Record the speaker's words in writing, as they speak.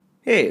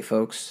Hey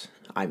folks,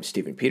 I'm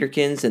Stephen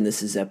Peterkins, and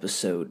this is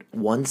episode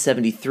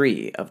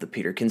 173 of the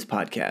Peterkins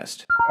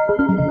Podcast.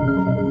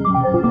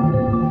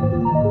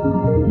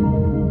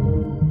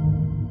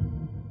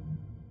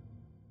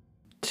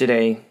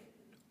 Today,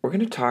 we're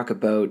going to talk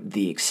about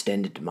the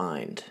extended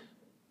mind.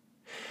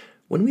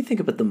 When we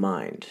think about the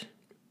mind,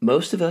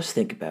 most of us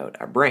think about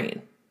our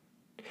brain.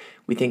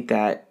 We think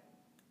that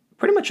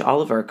pretty much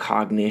all of our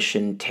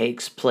cognition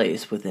takes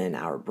place within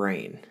our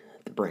brain.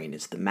 The brain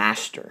is the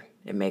master.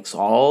 It makes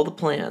all the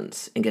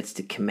plans and gets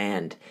to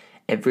command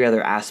every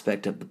other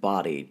aspect of the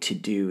body to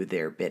do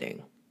their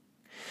bidding.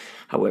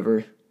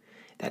 However,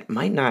 that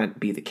might not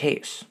be the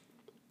case.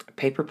 A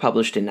paper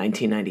published in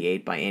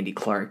 1998 by Andy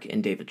Clark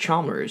and David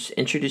Chalmers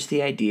introduced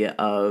the idea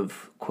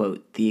of,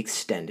 quote, the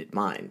extended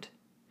mind.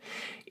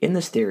 In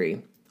this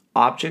theory,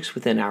 objects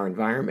within our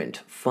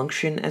environment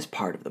function as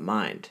part of the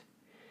mind.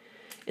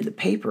 In the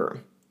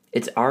paper,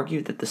 it's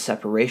argued that the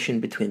separation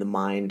between the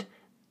mind,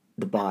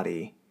 the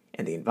body,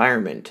 and the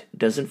environment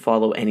doesn't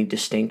follow any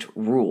distinct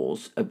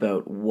rules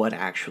about what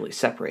actually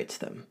separates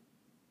them.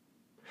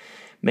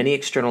 Many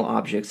external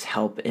objects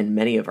help in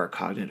many of our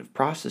cognitive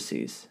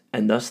processes,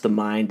 and thus the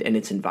mind and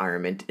its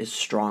environment is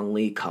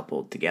strongly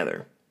coupled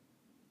together.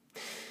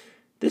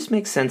 This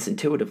makes sense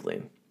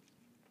intuitively.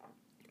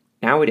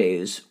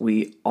 Nowadays,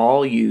 we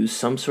all use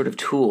some sort of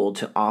tool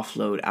to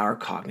offload our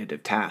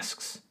cognitive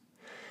tasks.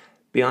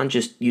 Beyond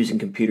just using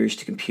computers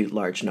to compute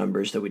large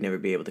numbers that we'd never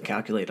be able to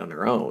calculate on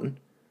our own,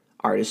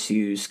 artists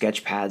use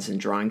sketch pads and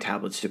drawing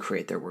tablets to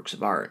create their works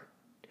of art.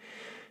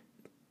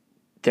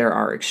 There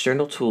are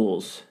external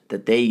tools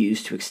that they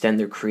use to extend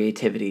their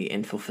creativity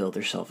and fulfill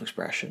their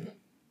self-expression.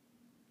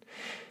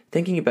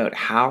 Thinking about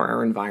how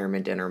our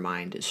environment and our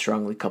mind is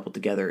strongly coupled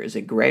together is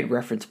a great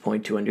reference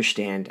point to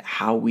understand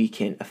how we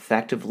can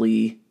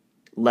effectively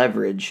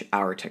leverage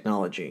our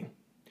technology.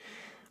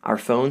 Our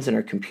phones and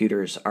our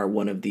computers are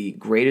one of the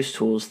greatest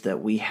tools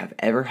that we have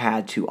ever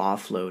had to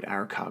offload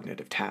our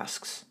cognitive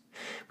tasks.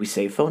 We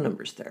save phone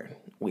numbers there.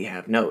 We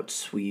have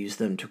notes. We use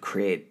them to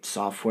create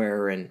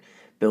software and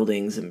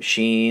buildings and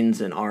machines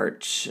and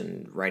art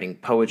and writing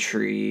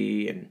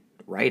poetry and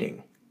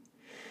writing.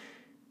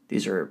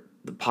 These are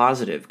the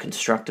positive,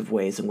 constructive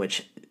ways in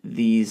which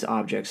these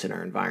objects in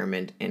our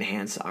environment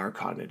enhance our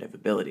cognitive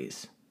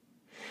abilities.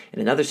 In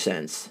another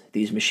sense,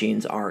 these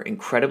machines are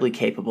incredibly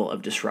capable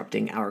of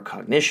disrupting our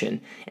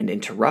cognition and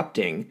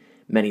interrupting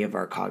many of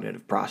our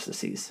cognitive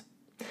processes.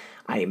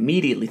 I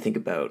immediately think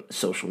about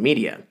social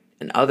media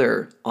and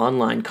other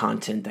online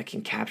content that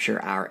can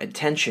capture our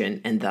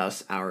attention and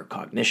thus our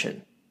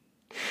cognition.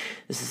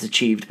 This is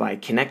achieved by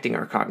connecting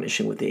our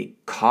cognition with a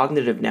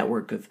cognitive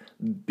network of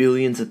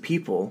billions of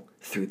people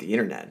through the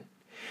internet.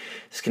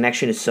 This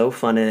connection is so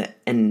fun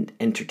and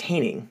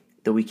entertaining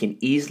that we can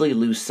easily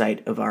lose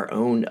sight of our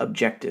own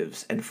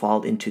objectives and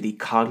fall into the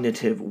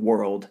cognitive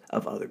world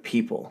of other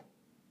people.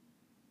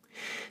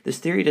 This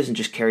theory doesn't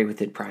just carry with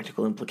it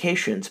practical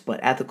implications, but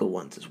ethical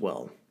ones as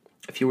well.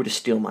 If you were to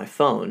steal my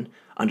phone,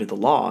 under the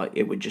law,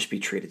 it would just be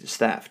treated as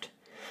theft.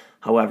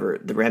 However,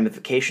 the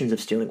ramifications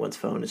of stealing one's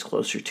phone is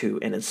closer to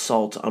an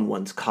assault on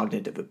one's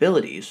cognitive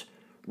abilities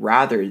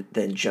rather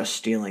than just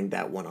stealing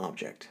that one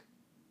object.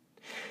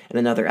 In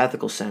another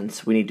ethical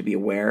sense, we need to be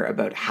aware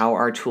about how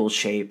our tools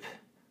shape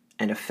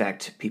and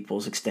affect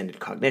people's extended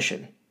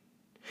cognition.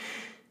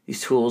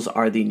 These tools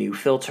are the new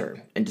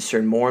filter and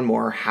discern more and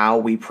more how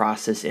we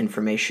process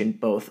information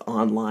both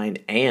online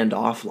and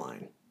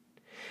offline.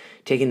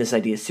 Taking this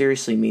idea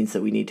seriously means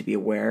that we need to be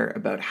aware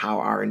about how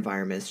our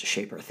environments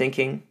shape our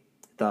thinking.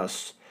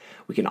 Thus,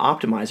 we can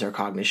optimize our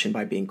cognition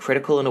by being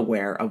critical and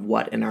aware of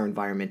what in our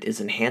environment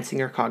is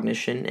enhancing our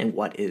cognition and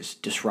what is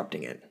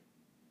disrupting it.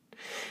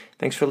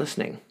 Thanks for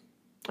listening,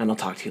 and I'll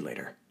talk to you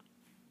later.